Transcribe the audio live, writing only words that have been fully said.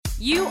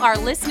You are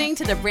listening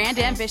to the Brand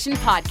Ambition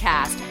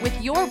Podcast with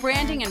your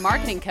branding and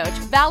marketing coach,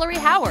 Valerie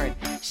Howard.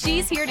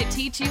 She's here to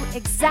teach you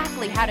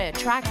exactly how to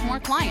attract more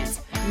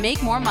clients,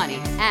 make more money,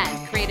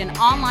 and create an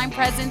online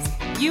presence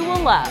you will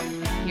love.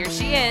 Here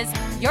she is,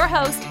 your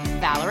host,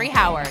 Valerie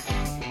Howard.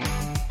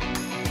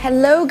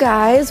 Hello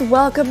guys,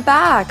 welcome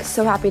back.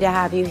 So happy to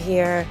have you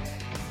here.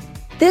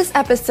 This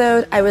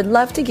episode, I would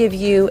love to give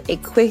you a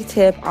quick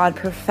tip on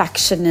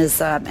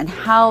perfectionism and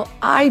how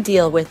I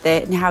deal with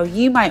it and how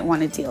you might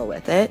want to deal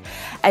with it.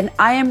 And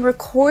I am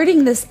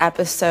recording this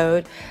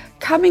episode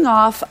coming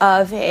off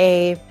of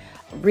a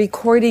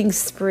recording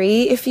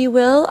spree, if you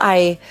will.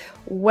 I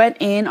went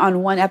in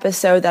on one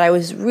episode that I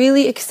was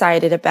really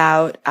excited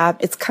about.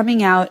 It's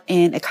coming out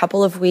in a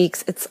couple of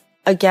weeks. It's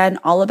again,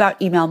 all about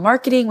email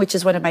marketing, which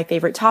is one of my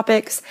favorite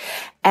topics.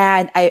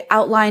 And I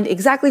outlined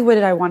exactly what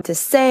did I want to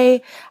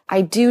say.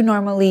 I do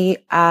normally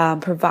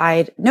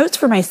provide notes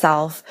for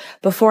myself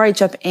before I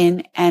jump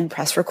in and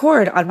press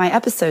record on my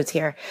episodes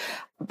here.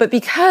 But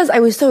because I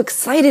was so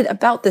excited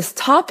about this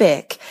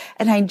topic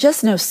and I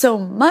just know so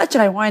much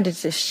and I wanted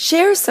to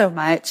share so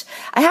much,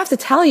 I have to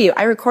tell you,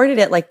 I recorded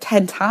it like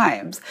 10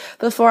 times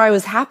before I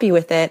was happy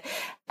with it.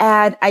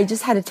 And I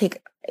just had to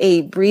take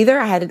a breather.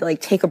 I had to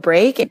take a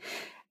break.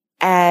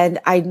 And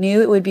I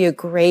knew it would be a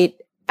great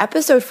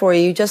episode for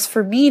you, just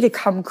for me to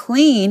come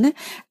clean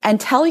and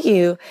tell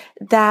you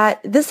that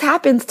this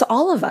happens to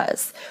all of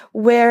us,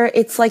 where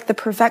it's like the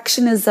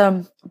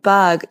perfectionism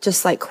bug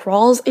just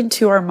crawls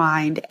into our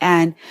mind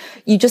and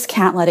you just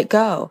can't let it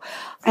go.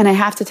 And I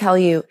have to tell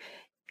you,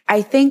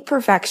 I think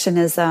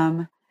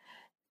perfectionism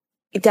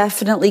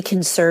definitely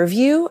can serve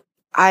you.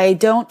 I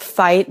don't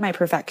fight my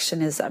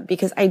perfectionism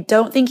because I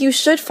don't think you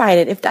should fight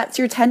it. If that's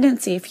your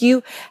tendency, if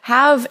you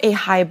have a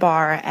high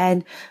bar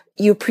and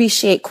you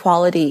appreciate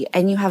quality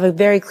and you have a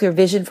very clear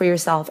vision for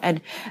yourself and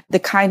the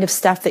kind of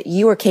stuff that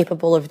you are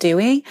capable of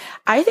doing,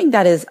 I think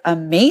that is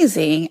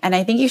amazing. And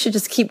I think you should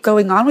just keep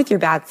going on with your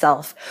bad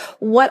self.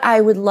 What I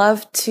would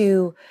love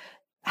to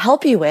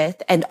help you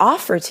with and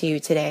offer to you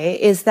today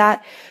is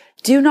that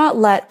do not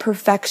let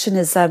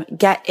perfectionism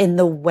get in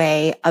the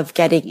way of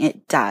getting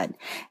it done.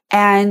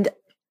 And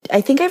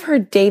I think I've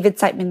heard David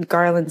Siteman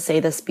Garland say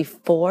this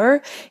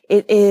before.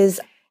 It is,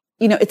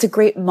 it's a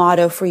great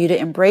motto for you to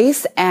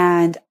embrace.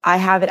 And I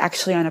have it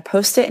actually on a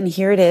Post-it, and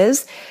here it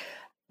is: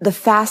 the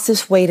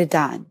fastest way to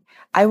done.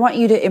 I want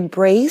you to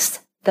embrace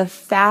the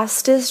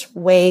fastest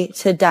way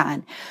to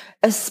done,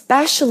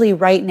 especially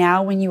right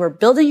now when you are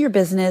building your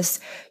business,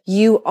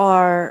 you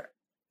are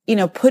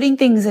putting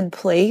things in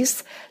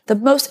place. The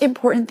most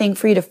important thing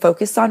for you to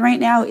focus on right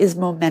now is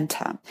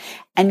momentum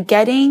and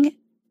getting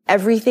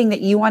everything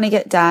that you want to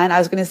get done. I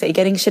was going to say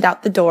getting shit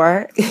out the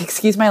door,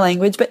 excuse my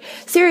language, but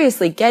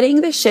seriously,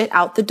 getting the shit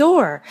out the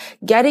door,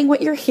 getting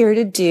what you're here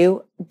to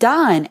do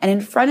done and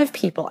in front of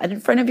people and in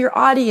front of your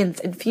audience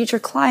and future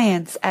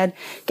clients and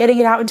getting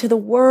it out into the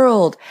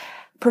world.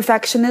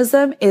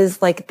 Perfectionism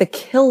is like the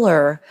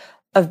killer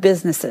of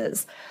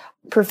businesses.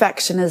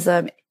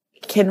 Perfectionism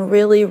can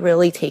really,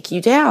 really take you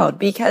down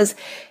because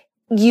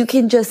you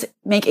can just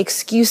make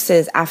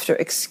excuses after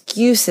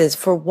excuses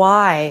for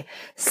why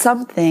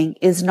something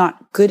is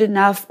not good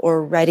enough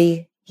or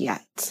ready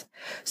yet.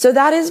 So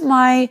that is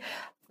my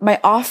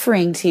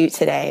offering to you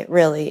today,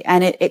 really.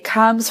 And it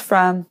comes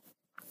from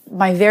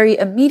my very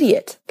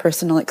immediate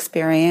personal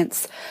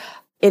experience.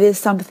 It is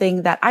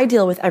something that I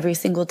deal with every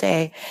single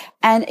day.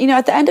 And,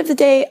 at the end of the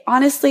day,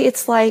 honestly,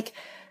 it's like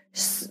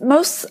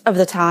most of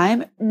the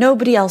time,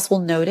 nobody else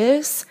will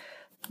notice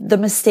the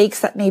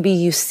mistakes that maybe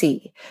you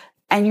see.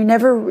 And you're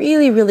never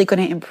really, really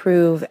going to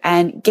improve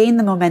and gain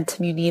the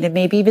momentum you need and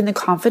maybe even the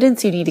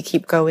confidence you need to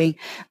keep going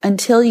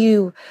until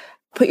you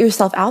put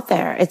yourself out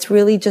there. It's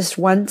really just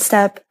one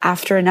step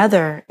after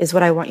another is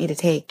what I want you to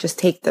take. Just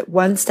take the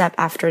one step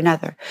after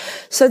another.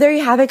 So there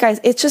you have it, guys.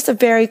 It's just a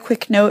very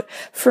quick note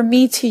from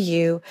me to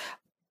you.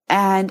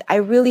 And I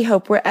really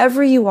hope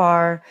wherever you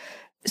are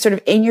sort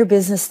of in your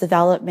business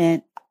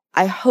development,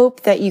 I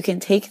hope that you can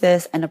take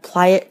this and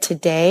apply it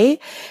today.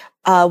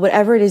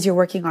 Whatever it is you're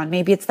working on,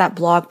 maybe it's that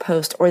blog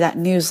post or that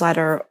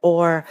newsletter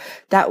or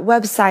that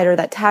website or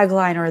that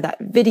tagline or that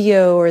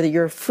video or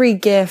your free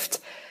gift.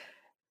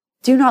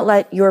 Do not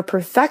let your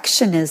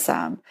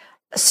perfectionism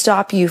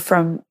stop you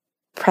from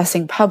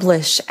pressing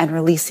publish and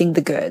releasing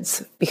the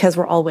goods because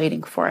we're all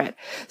waiting for it.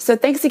 So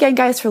thanks again,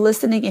 guys, for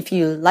listening. If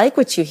you like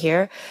what you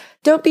hear,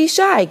 don't be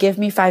shy. Give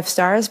me 5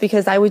 stars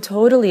because I would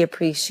totally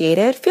appreciate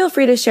it. Feel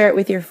free to share it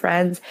with your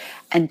friends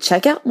and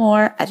check out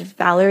more at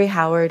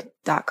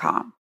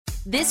ValerieHoward.com.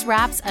 This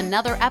wraps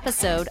another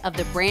episode of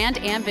the Brand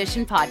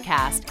Ambition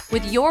Podcast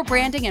with your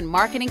branding and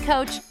marketing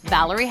coach,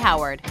 Valerie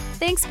Howard.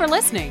 Thanks for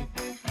listening.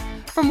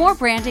 For more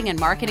branding and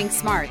marketing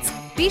smarts,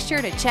 be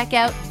sure to check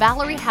out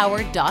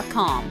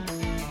ValerieHoward.com.